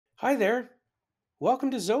Hi there,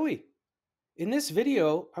 welcome to Zoe. In this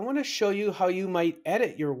video, I want to show you how you might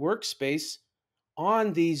edit your workspace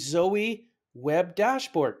on the Zoe web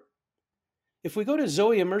dashboard. If we go to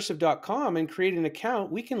zoeimmersive.com and create an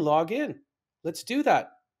account, we can log in. Let's do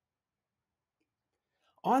that.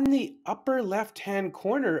 On the upper left-hand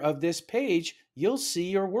corner of this page, you'll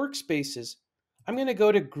see your workspaces. I'm going to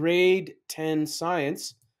go to grade 10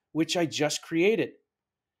 science, which I just created.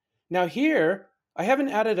 Now here, I haven't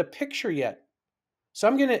added a picture yet. So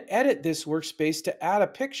I'm going to edit this workspace to add a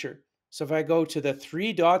picture. So if I go to the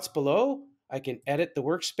three dots below, I can edit the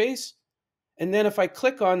workspace. And then if I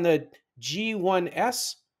click on the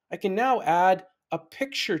G1S, I can now add a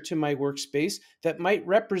picture to my workspace that might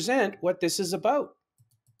represent what this is about.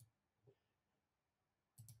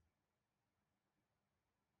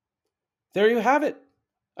 There you have it.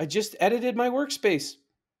 I just edited my workspace.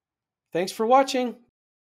 Thanks for watching.